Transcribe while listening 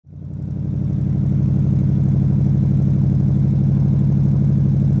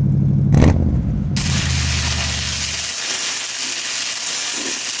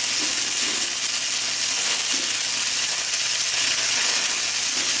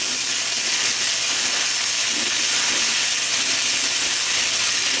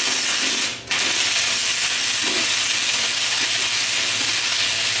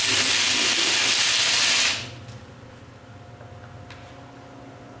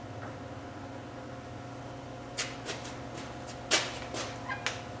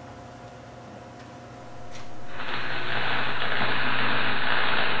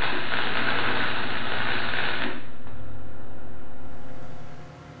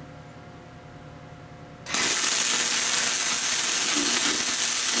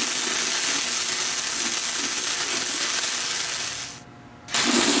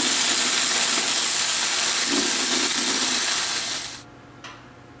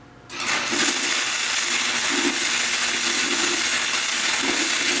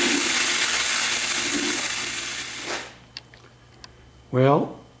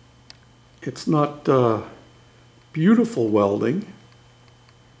Well, it's not beautiful welding,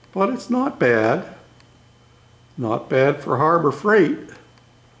 but it's not bad. Not bad for Harbor Freight.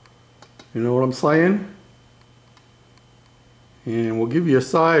 You know what I'm saying? And we'll give you a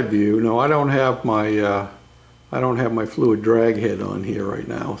side view. No, I don't have my fluid drag head on here right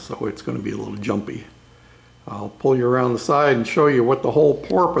now, so it's going to be a little jumpy. I'll pull you around the side and show you what the whole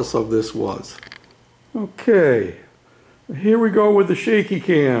purpose of this was. Okay, here we go with the shaky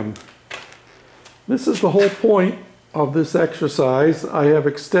cam. This is the whole point of this exercise. I have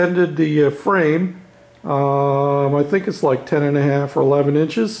extended the frame. I think it's like 10.5 or 11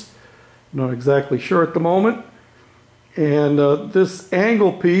 inches. Not exactly sure at the moment. And this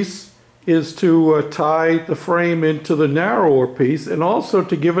angle piece is to tie the frame into the narrower piece, and also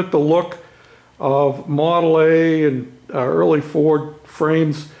to give it the look of Model A and early Ford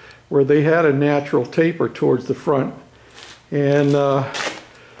frames where they had a natural taper towards the front. And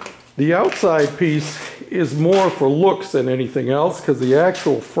the outside piece is more for looks than anything else, because the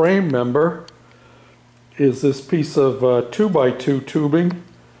actual frame member is this piece of 2x2 tubing,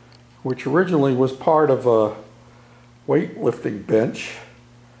 which originally was part of a weightlifting bench.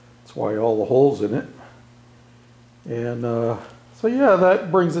 That's why all the holes in it. And so yeah,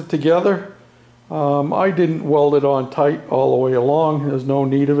 that brings it together. I didn't weld it on tight all the way along. There's no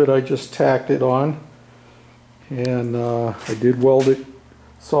need of it. I just tacked it on. And I did weld it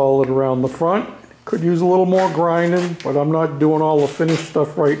solid around the front. Could use a little more grinding, but I'm not doing all the finished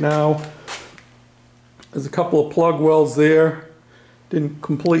stuff right now. There's a couple of plug welds there. Didn't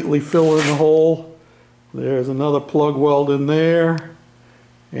completely fill in the hole. There's another plug weld in there.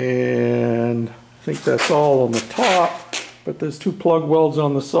 And I think that's all on the top. But there's 2 plug welds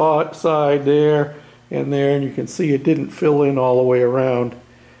on the side there and there. And you can see it didn't fill in all the way around.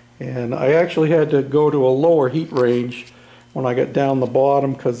 And I actually had to go to a lower heat range when I got down the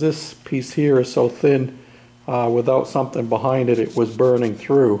bottom, because this piece here is so thin, without something behind it, it was burning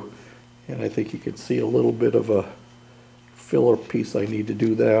through. And I think you can see a little bit of a filler piece I need to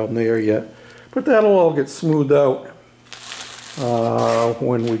do down there yet. But that'll all get smoothed out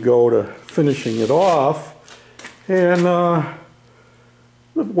when we go to finishing it off. And the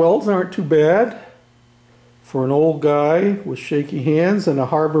welds aren't too bad for an old guy with shaky hands and a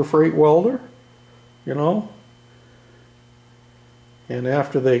Harbor Freight welder, you know. And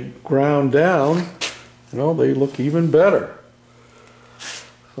after they ground down, you know, they look even better.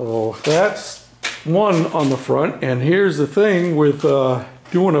 So that's one on the front. And here's the thing with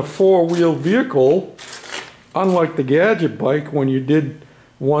doing a 4-wheel vehicle, unlike the gadget bike, when you did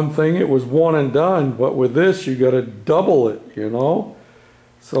one thing it was one and done, but with this you got to double it, you know.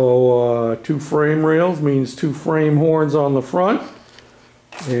 So 2 frame rails means 2 frame horns on the front,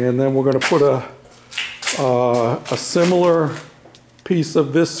 and then we're going to put a similar piece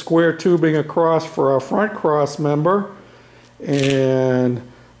of this square tubing across for our front cross member, and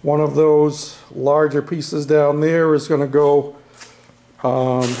one of those larger pieces down there is going to go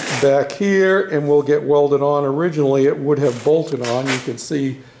back here, and will get welded on. Originally it would have bolted on. You can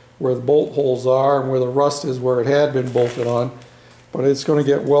see where the bolt holes are and where the rust is where it had been bolted on, but it's going to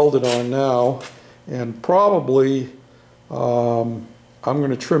get welded on now. And probably I'm going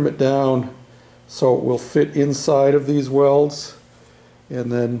to trim it down so it will fit inside of these welds,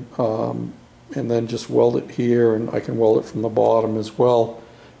 and then just weld it here, and I can weld it from the bottom as well.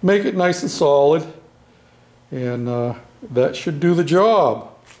 Make it nice and solid, and that should do the job.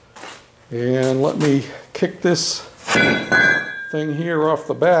 And let me kick this thing here off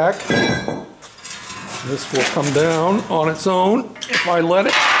the back. This will come down on its own if I let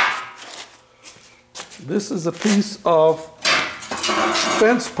it. This is a piece of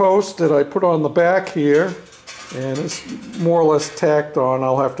fence post that I put on the back here, and it's more or less tacked on.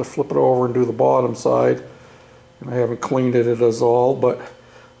 I'll have to flip it over and do the bottom side, and I haven't cleaned it as all, but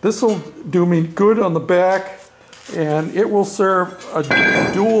this will do me good on the back, and it will serve a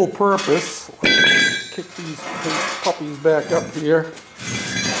dual purpose. Kick these puppies back up here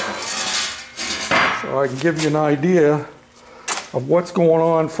so I can give you an idea of what's going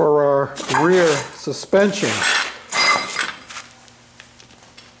on for our rear suspension.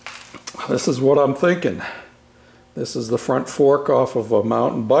 This is what I'm thinking. This is the front fork off of a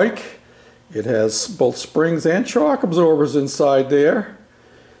mountain bike. It has both springs and shock absorbers inside there,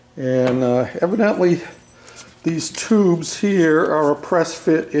 and evidently these tubes here are a press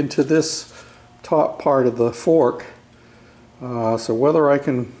fit into this top part of the fork. So whether I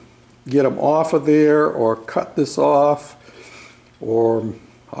can get them off of there or cut this off, or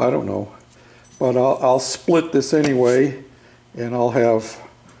I don't know, but I'll split this anyway, and I'll have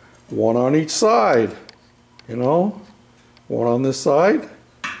one on each side, you know, one on this side,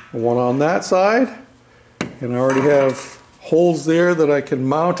 one on that side, and I already have holes there that I can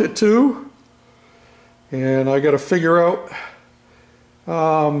mount it to. And I got to figure out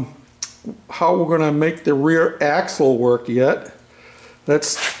how we're going to make the rear axle work yet.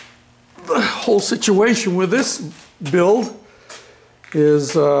 That's the whole situation with this build.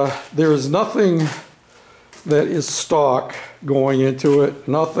 Is there is nothing that is stock going into it,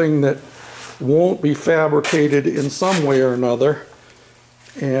 nothing that won't be fabricated in some way or another.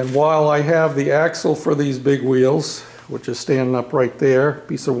 And while I have the axle for these big wheels, which is standing up right there,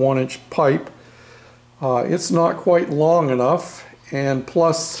 piece of 1-inch pipe, it's not quite long enough, and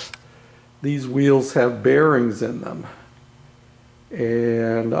plus these wheels have bearings in them.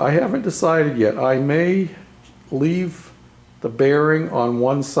 And I haven't decided yet. I may leave the bearing on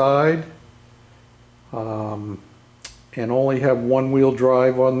one side and only have one-wheel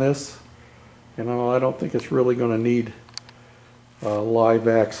drive on this. You know, I don't think it's really going to need a live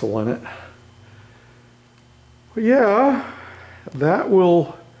axle in it. But yeah, that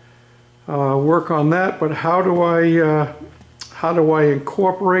will work on that. But how do I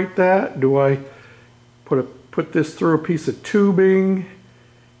incorporate that? Do I put this through a piece of tubing,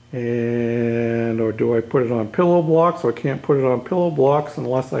 or do I put it on pillow blocks? So I can't put it on pillow blocks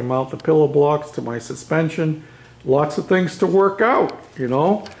unless I mount the pillow blocks to my suspension. Lots of things to work out, you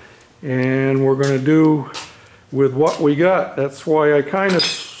know, and we're going to do with what we got. That's why I kind of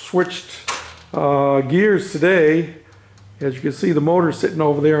switched gears today. As you can see, the motor sitting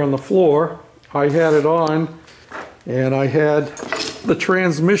over there on the floor. I had it on, and I had the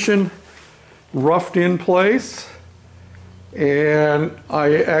transmission roughed in place, and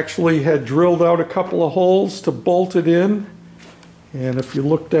I actually had drilled out a couple of holes to bolt it in. And if you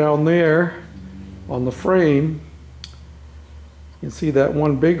look down there on the frame, you can see that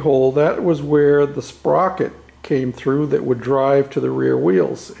one big hole. That was where the sprocket came through that would drive to the rear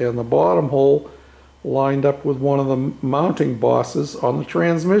wheels, and the bottom hole lined up with one of the mounting bosses on the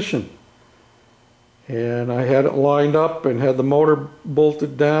transmission. And I had it lined up and had the motor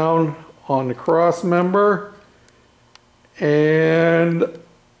bolted down on the cross member, and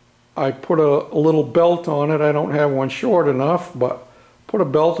I put a little belt on it. I don't have one short enough, but put a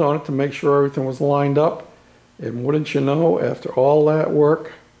belt on it to make sure everything was lined up. And wouldn't you know, after all that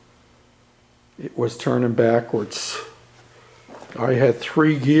work, it was turning backwards. I had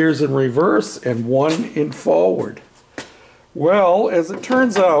 3 gears in reverse and 1 in forward. Well, as it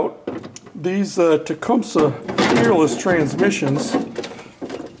turns out, these Tecumseh Fearless transmissions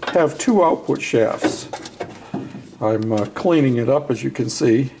have 2 output shafts. I'm cleaning it up, as you can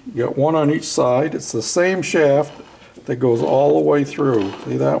see. You got 1 on each side. It's the same shaft that goes all the way through.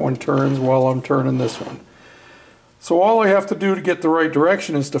 See, that one turns while I'm turning this one. So all I have to do to get the right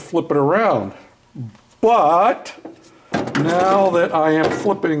direction is to flip it around. But now that I am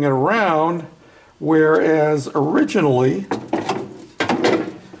flipping it around, whereas originally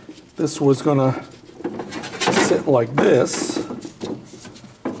this was going to sit like this, and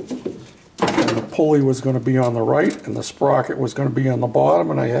the pulley was going to be on the right and the sprocket was going to be on the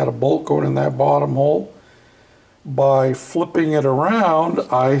bottom, and I had a bolt going in that bottom hole. By flipping it around,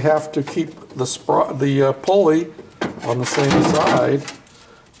 I have to keep the pulley on the same side.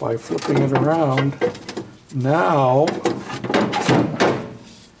 By flipping it around, now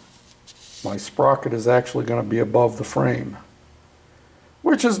my sprocket is actually going to be above the frame,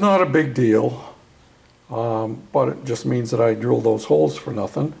 which is not a big deal, but it just means that I drilled those holes for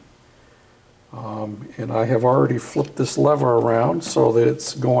nothing. And I have already flipped this lever around so that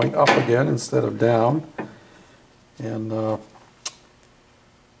it's going up again instead of down. And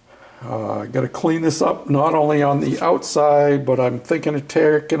I got to clean this up not only on the outside, but I'm thinking of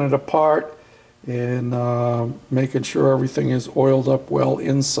taking it apart and making sure everything is oiled up well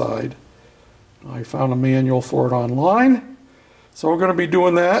inside. I found a manual for it online, so we're going to be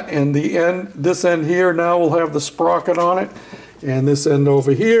doing that. And this end here now will have the sprocket on it, and this end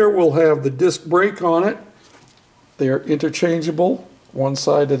over here will have the disc brake on it. They're interchangeable, one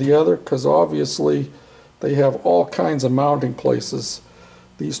side to the other, because obviously they have all kinds of mounting places.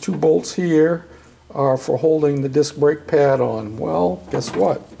 These 2 bolts here are for holding the disc brake pad on. Well, guess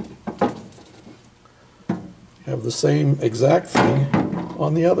what? You have the same exact thing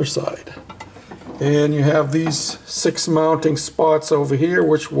on the other side. And you have these 6 mounting spots over here,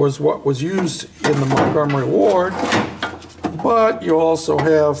 which was what was used in the Montgomery Ward. But you also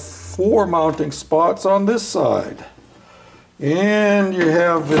have 4 mounting spots on this side. And you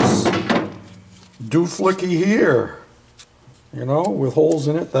have this dooflicky here, you know, with holes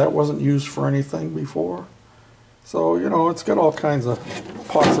in it. That wasn't used for anything before. So, you know, it's got all kinds of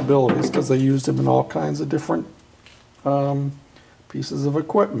possibilities because they used them in all kinds of different pieces of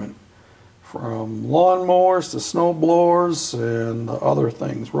equipment, from lawnmowers to snow blowers and other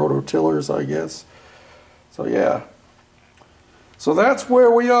things, rototillers, I guess. So yeah, so that's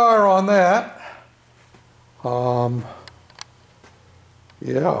where we are on that.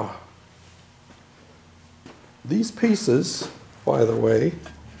 Yeah, these pieces, by the way,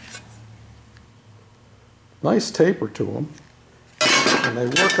 nice taper to them, and they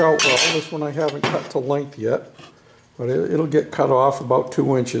work out well. This one I haven't cut to length yet, but it'll get cut off about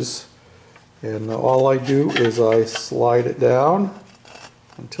 2 inches, and all I do is I slide it down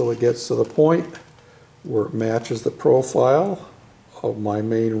until it gets to the point where it matches the profile of my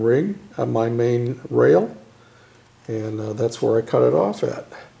main ring, my main rail, and that's where I cut it off at.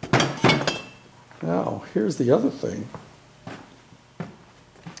 Now, here's the other thing.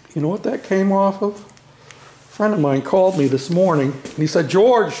 You know what that came off of? A friend of mine called me this morning, and he said,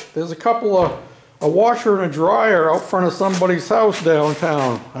 George, there's a washer and a dryer out front of somebody's house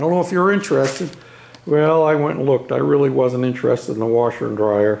downtown. I don't know if you're interested. Well, I went and looked. I really wasn't interested in a washer and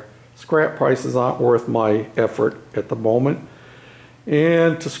dryer. Scrap prices aren't worth my effort at the moment.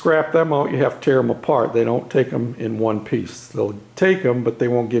 And to scrap them out, you have to tear them apart. They don't take them in one piece. They'll take them, but they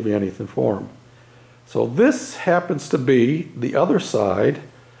won't give you anything for them. So this happens to be the other side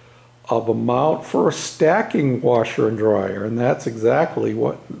of a mount for a stacking washer and dryer, and that's exactly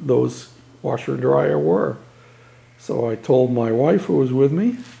what those washer and dryer were. So I told my wife, who was with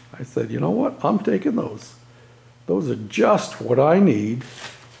me, I said, you know what, I'm taking those. Those are just what I need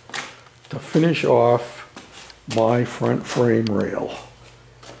to finish off my front frame rail.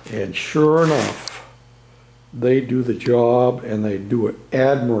 And sure enough, they do the job, and they do it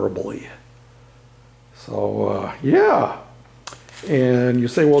admirably. So yeah. And you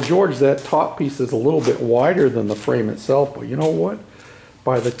say, well, George, that top piece is a little bit wider than the frame itself. But you know what?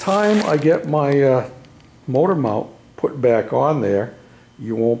 By the time I get my motor mount put back on there,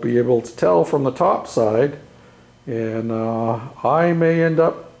 you won't be able to tell from the top side. And I may end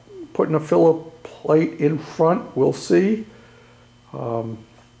up putting a filler plate in front. We'll see. You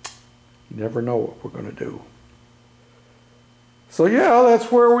never know what we're going to do. So yeah,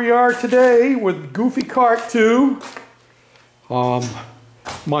 that's where we are today with Goofy Cart 2.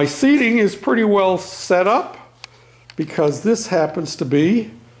 My seating is pretty well set up because this happens to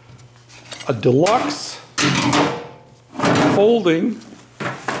be a deluxe folding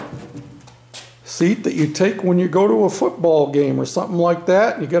seat that you take when you go to a football game or something like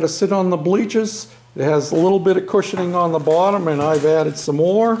that. You got to sit on the bleachers. It has a little bit of cushioning on the bottom, and I've added some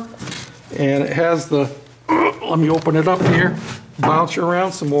more. And it has the, let me open it up here, bounce you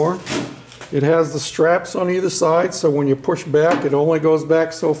around some more. It has the straps on either side, so when you push back, it only goes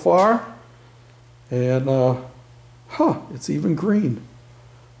back so far. And, it's even green.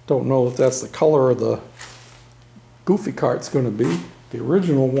 Don't know if that's the color of the Goofy Cart's going to be. The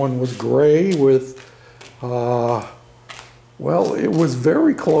original one was gray with, well, it was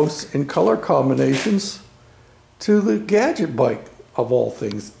very close in color combinations to the Gadget Bike, of all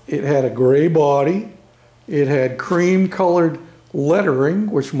things. It had a gray body. It had cream-colored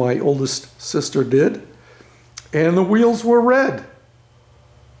lettering, which my oldest sister did, and the wheels were red.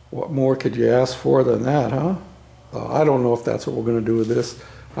 What more could you ask for than that, huh? I don't know if that's what we're going to do with this.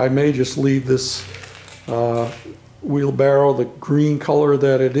 I may just leave this wheelbarrow the green color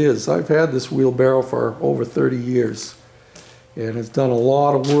that it is. I've had this wheelbarrow for over 30 years, and it's done a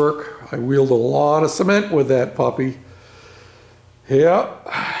lot of work. I wheeled a lot of cement with that puppy. Yeah,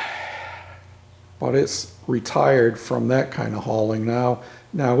 but it's retired from that kind of hauling now.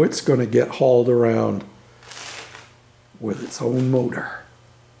 Now it's going to get hauled around with its own motor.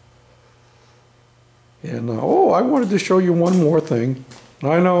 And oh, I wanted to show you one more thing.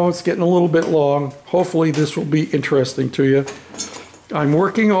 I know it's getting a little bit long. Hopefully this will be interesting to you. I'm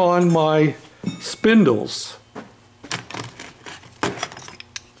working on my spindles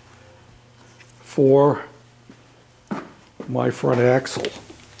for my front axle.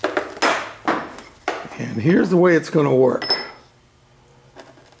 And here's the way it's going to work.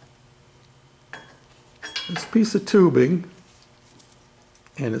 This piece of tubing,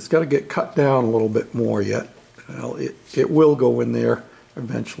 and it's got to get cut down a little bit more yet. Well, it will go in there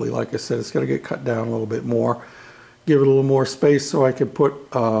eventually. Like I said, it's got to get cut down a little bit more. Give it a little more space so I can put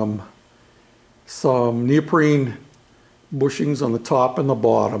some neoprene bushings on the top and the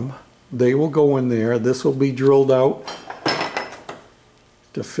bottom. They will go in there. This will be drilled out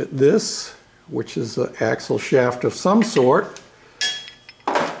to fit this, which is an axle shaft of some sort,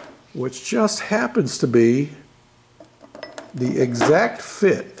 which just happens to be the exact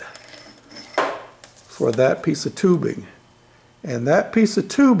fit for that piece of tubing. And that piece of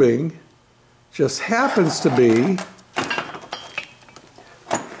tubing just happens to be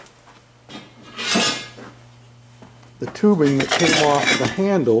the tubing that came off the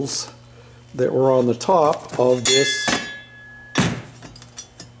handles that were on the top of this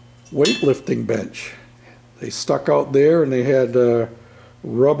weightlifting bench. They stuck out there and they had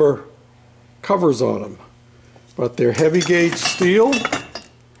rubber covers on them. But they're heavy gauge steel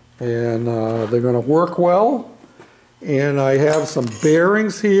and they're going to work well. And I have some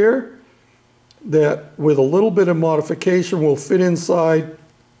bearings here that with a little bit of modification will fit inside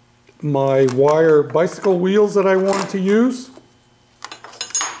my wire bicycle wheels that I wanted to use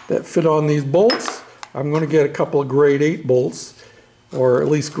that fit on these bolts. I'm going to get a couple of grade 8 bolts, or at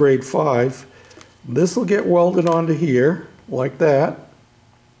least grade 5. This will get welded onto here like that.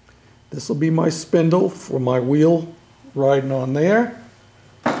 This will be my spindle for my wheel riding on there.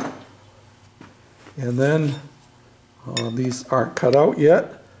 And then these aren't cut out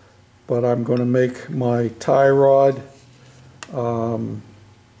yet, but I'm going to make my tie rod,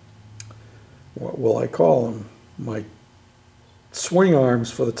 what will I call them? My swing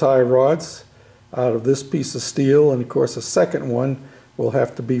arms for the tie rods out of this piece of steel, and of course the second one will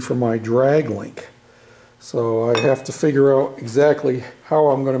have to be for my drag link. So I have to figure out exactly how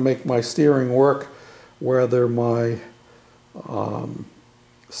I'm going to make my steering work, whether my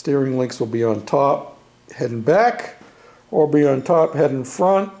steering links will be on top heading back or be on top heading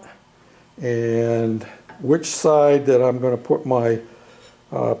front, and which side that I'm going to put my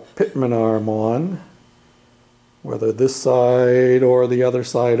pitman arm on, whether this side or the other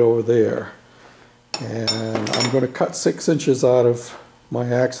side over there. And I'm going to cut 6 inches out of my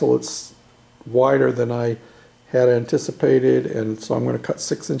axle. It's wider than I had anticipated, and so I'm going to cut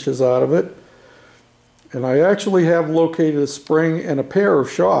 6 inches out of it. And I actually have located a spring and a pair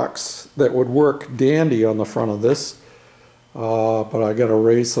of shocks that would work dandy on the front of this, but I got to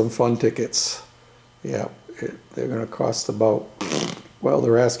raise some fun tickets. Yeah, they're going to cost about, well,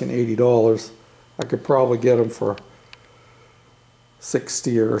 they're asking $80. I could probably get them for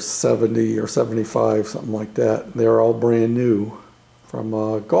 60 or 70 or 75, something like that. They're all brand new from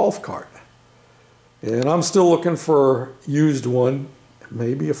a golf cart. And I'm still looking for a used one,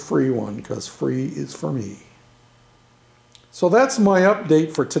 maybe a free one, because free is for me. So that's my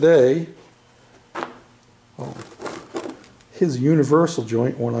update for today. Oh, his universal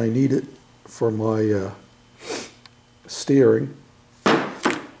joint when I need it for my steering.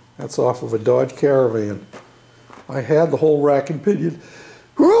 That's off of a Dodge Caravan. I had the whole rack and pinion.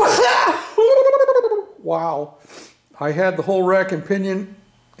 Wow. I had the whole rack and pinion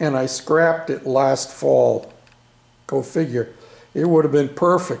and I scrapped it last fall. Go figure. It would have been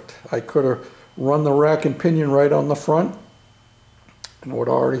perfect. I could have run the rack and pinion right on the front and would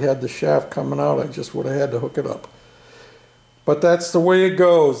have already had the shaft coming out. I just would have had to hook it up. But that's the way it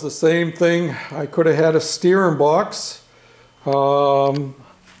goes. The same thing, I could have had a steering box or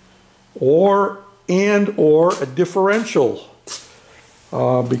a differential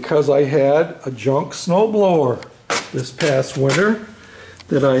because I had a junk snowblower this past winter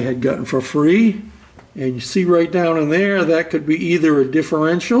that I had gotten for free. And you see right down in there, that could be either a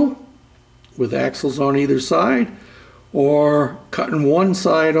differential with axles on either side, or cutting one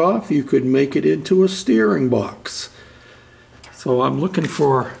side off, you could make it into a steering box. So I'm looking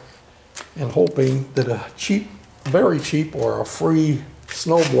for and hoping that a cheap, very cheap, or a free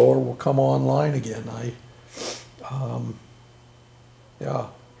snowblower will come online again. Yeah,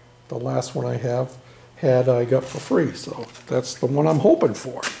 the last one I I got for free, so that's the one I'm hoping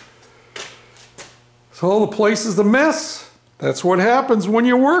for. So the place is a mess. That's what happens when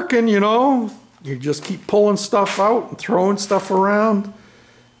you're working, you know. You just keep pulling stuff out and throwing stuff around,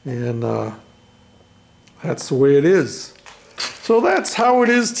 and that's the way it is. So that's how it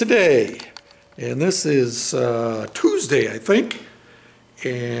is today. And this is Tuesday, I think.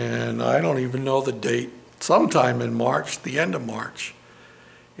 And I don't even know the date. Sometime in March, the end of March.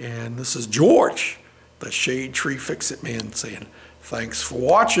 And this is George, the Shade Tree Fix-It Man, saying thanks for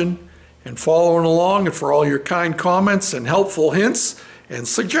watching and following along, and for all your kind comments and helpful hints and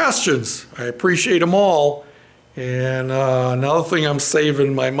suggestions. I appreciate them all. And another thing I'm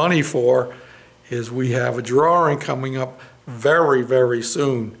saving my money for is we have a drawing coming up very, very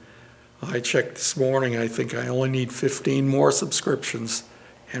soon. I checked this morning, I think I only need 15 more subscriptions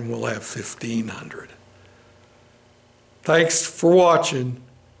and we'll have 1,500. Thanks for watching.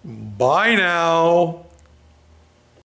 Bye now.